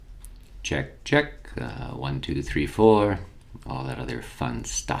Check, check. 1, 2, 3, 4. All that other fun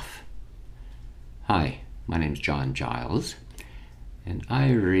stuff. Hi, my name's John Giles, and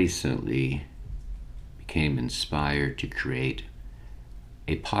I recently became inspired to create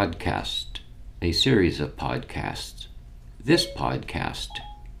a podcast, a series of podcasts. This podcast.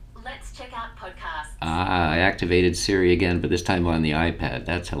 Let's check out podcasts. I activated Siri again, but this time on the iPad.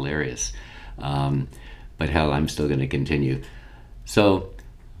 That's hilarious. But hell, I'm still going to continue. So,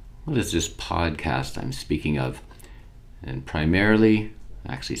 what is this podcast I'm speaking of? And primarily,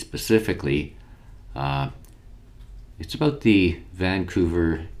 actually specifically, it's about the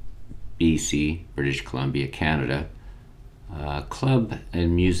Vancouver, BC, British Columbia, Canada, club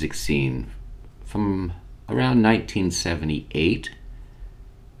and music scene from around 1978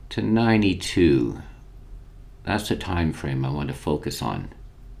 to 92. That's the time frame I want to focus on.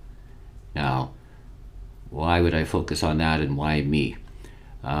 Now, why would I focus on that and why me?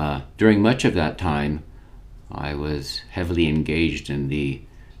 During much of that time, I was heavily engaged in the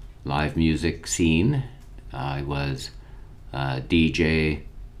live music scene. I was DJ,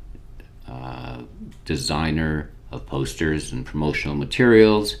 designer of posters and promotional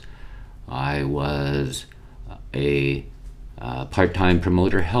materials. I was a part-time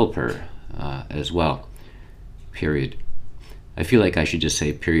promoter helper as well. Period. I feel like I should just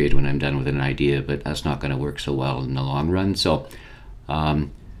say period when I'm done with an idea, but that's not going to work so well in the long run. So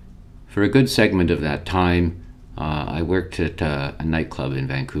for a good segment of that time, I worked at a nightclub in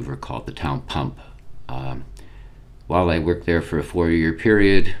Vancouver called the Town Pump. While I worked there for a 4-year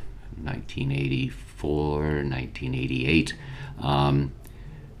period, 1984, 1988,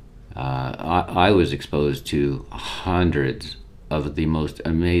 I was exposed to hundreds of the most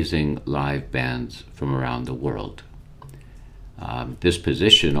amazing live bands from around the world. This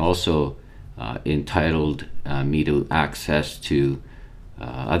position also entitled me to access to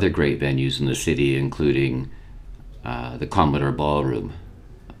other great venues in the city, including the Commodore Ballroom.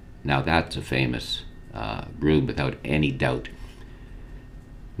 Now that's a famous room without any doubt.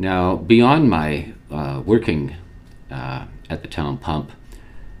 Now, beyond my working at the Town Pump,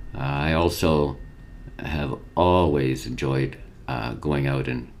 I also have always enjoyed going out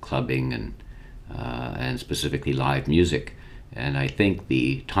and clubbing and specifically live music. And I think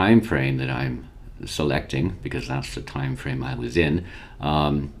the time frame that I'm selecting, because that's the time frame I was in,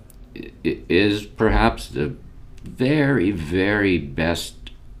 is perhaps the very, very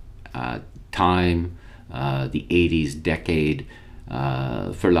best time, the 80s decade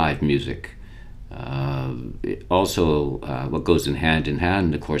for live music. Also, what goes in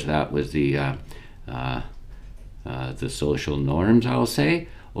hand, of course, that was the social norms, I'll say,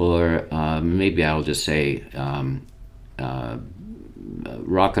 or maybe I'll just say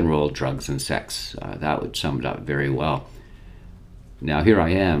rock and roll, drugs, and sex. That would sum it up very well. Now here I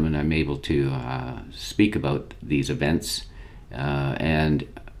am, and I'm able to speak about these events, and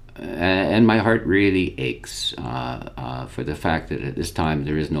my heart really aches for the fact that at this time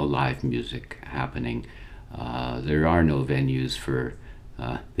there is no live music happening. There are no venues for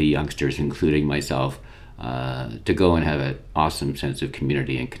the youngsters, including myself, to go and have an awesome sense of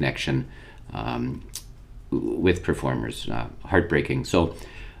community and connection with performers. Heartbreaking. So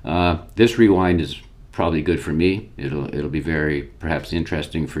this rewind is probably good for me. It'll be very perhaps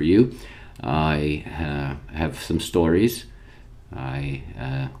interesting for you. I have some stories. I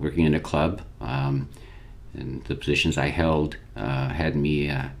working in a club, and the positions I held had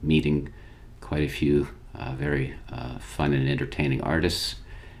me meeting quite a few very fun and entertaining artists,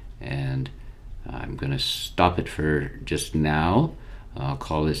 and I'm going to stop it for just now. I'll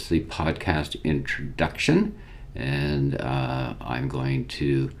call this the podcast introduction, and I'm going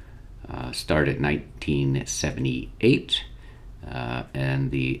to start at 1978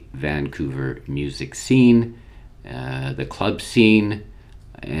 and the Vancouver music scene, the club scene,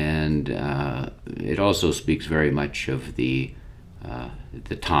 and it also speaks very much of the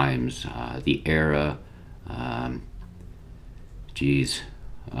times, the era,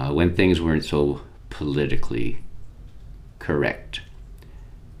 when things weren't so politically correct.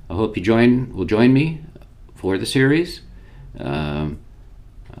 I hope you will join me for the series, and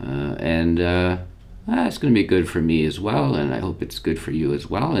it's going to be good for me as well, and I hope it's good for you as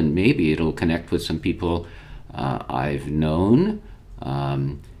well, and maybe it'll connect with some people I've known,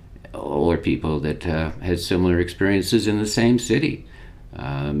 or people that had similar experiences in the same city.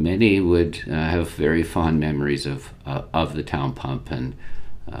 Many would have very fond memories of the Town Pump, and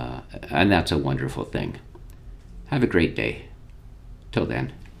that's a wonderful thing. Have a great day. Till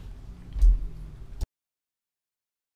then.